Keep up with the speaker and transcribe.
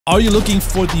Are you looking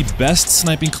for the best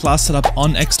sniping class setup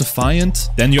on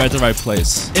XDefiant? Then you're at the right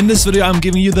place. In this video, I'm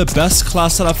giving you the best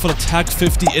class setup for the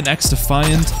TAC-50 in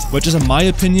XDefiant, which is, in my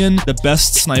opinion, the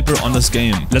best sniper on this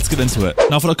game. Let's get into it.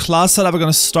 Now, for the class setup, we're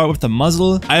gonna start with the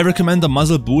muzzle. I recommend the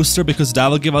muzzle booster because that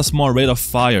will give us more rate of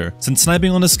fire. Since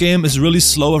sniping on this game is really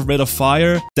slow with rate of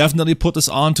fire, definitely put this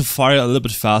on to fire a little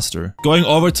bit faster. Going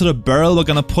over to the barrel, we're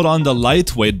gonna put on the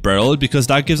lightweight barrel because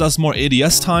that gives us more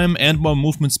ADS time and more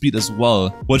movement speed as well,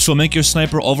 which will make your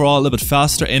sniper overall a little bit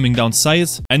faster aiming down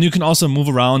sight, and you can also move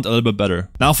around a little bit better.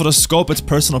 Now for the scope, it's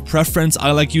personal preference.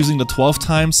 I like using the 12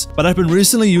 times, but I've been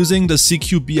recently using the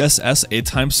CQBSS 8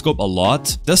 times scope a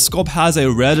lot. This scope has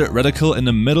a red reticle in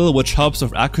the middle, which helps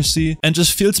with accuracy and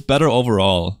just feels better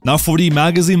overall. Now for the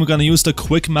magazine, we're gonna use the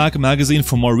Quick Mag magazine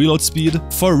for more reload speed.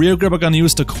 For rear grip, we're gonna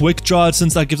use the Quick Draw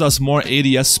since that gives us more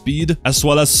ADS speed as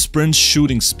well as sprint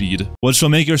shooting speed, which will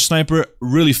make your sniper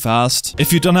really fast.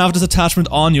 If you don't have this attachment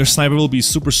on, your sniper will be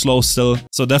super slow still,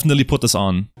 so definitely put this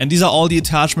on. And these are all the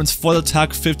attachments for the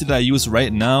TAC-50 that I use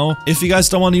right now. If you guys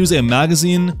don't want to use a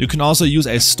magazine, you can also use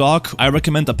a stock. I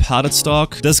recommend a padded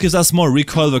stock. This gives us more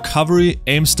recoil recovery,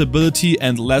 aim stability,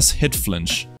 and less hit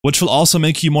flinch, which will also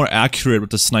make you more accurate with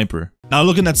the sniper. Now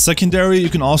looking at secondary, you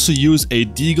can also use a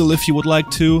deagle if you would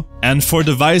like to. And for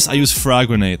device, I use frag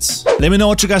grenades. Let me know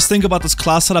what you guys think about this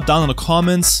class setup down in the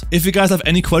comments. If you guys have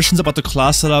any questions about the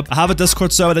class setup, I have a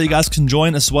Discord server that you guys can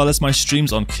join as well as my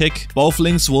streams on Kick. Both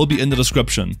links will be in the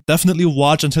description. Definitely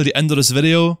watch until the end of this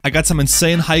video. I got some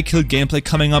insane high kill gameplay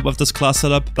coming up with this class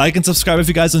setup. Like and subscribe if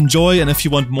you guys enjoy and if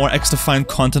you want more XDefiant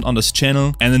content on this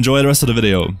channel. And enjoy the rest of the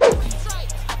video.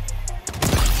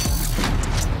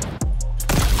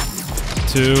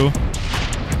 2,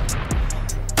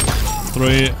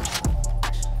 3.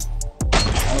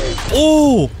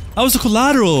 Oh, that was a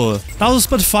collateral. That was a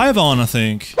split 5 on, I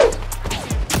think.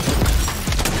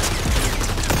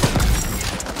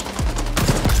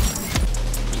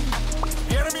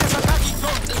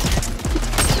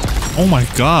 Oh my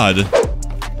god.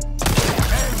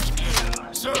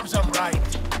 Serves them right.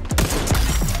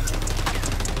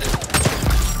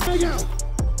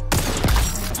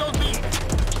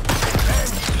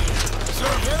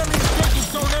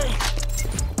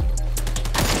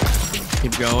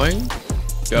 Keep going.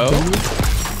 Go.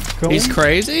 He's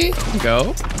crazy.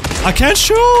 Go. I can't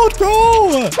shoot,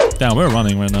 bro! Damn, we're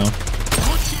running right now.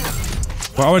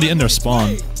 We're already in their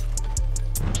spawn.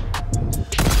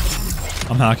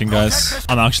 I'm hacking, guys.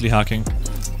 I'm actually hacking.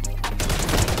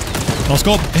 No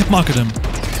scope, hit market him.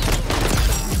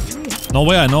 No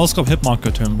way, I no scope hit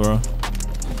market him, bro.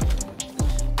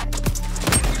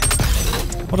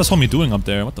 What is homie doing up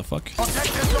there? What the fuck?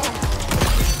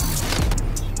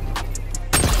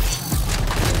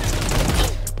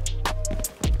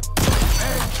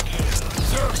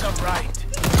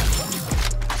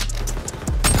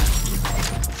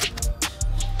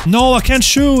 No, I can't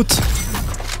shoot!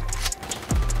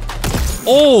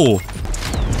 Oh!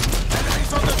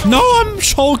 No, I'm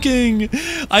choking!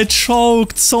 I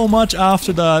choked so much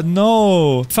after that.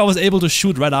 No! If I was able to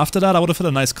shoot right after that, I would have hit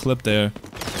a nice clip there.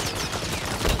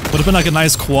 Would have been like a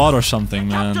nice quad or something,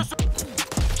 man.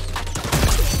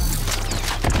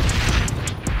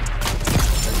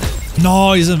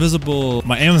 No, he's invisible.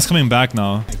 My aim is coming back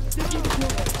now.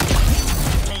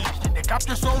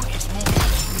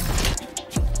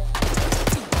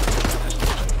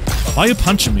 Why are you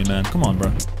punching me, man? Come on, bro.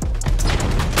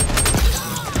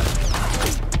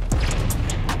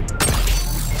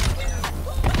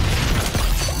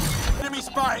 Enemy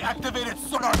spy activated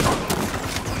sonar.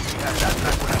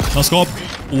 No scope.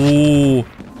 Ooh.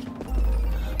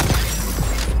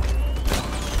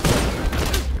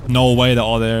 No way they're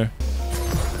all there.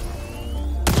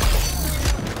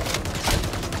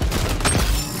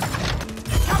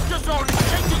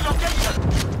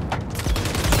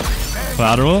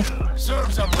 Collateral?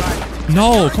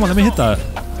 No, come on, let me hit that.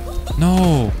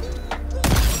 No.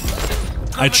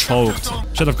 I choked.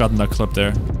 Should have gotten that clip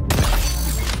there.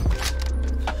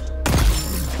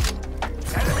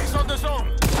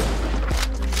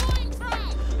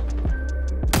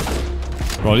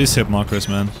 Bro, these hip markers,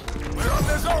 man.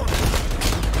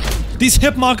 These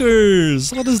hip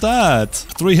markers! What is that?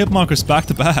 3 hip markers back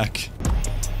to back.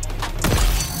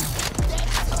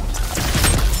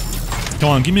 Come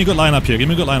on, give me a good lineup here. Give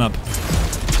me a good lineup.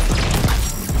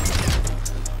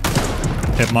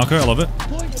 Hit marker, I love it.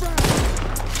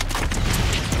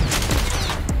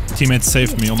 Teammates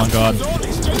saved me, oh my god.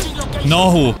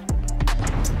 No!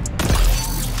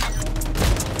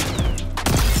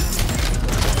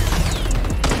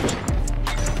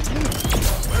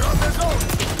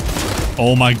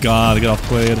 Oh my god, I got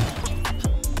outplayed.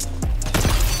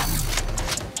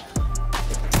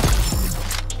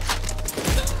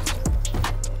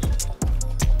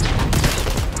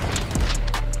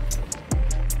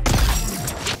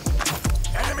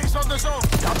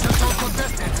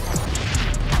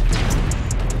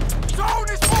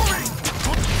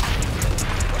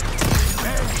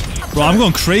 Bro, I'm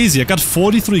going crazy. I got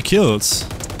 43 kills.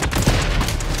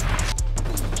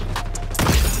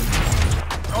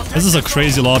 This is a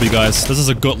crazy lobby, guys. This is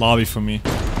a good lobby for me.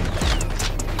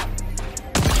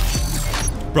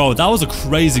 Bro, that was a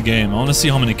crazy game. I want to see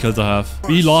how many kills I have.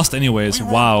 We lost anyways.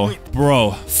 Wow.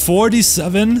 Bro,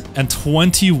 47 and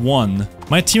 21.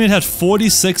 My teammate had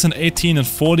 46 and 18 and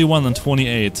 41 and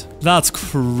 28. That's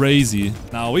crazy.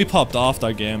 Now, we popped off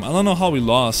that game. I don't know how we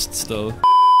lost still.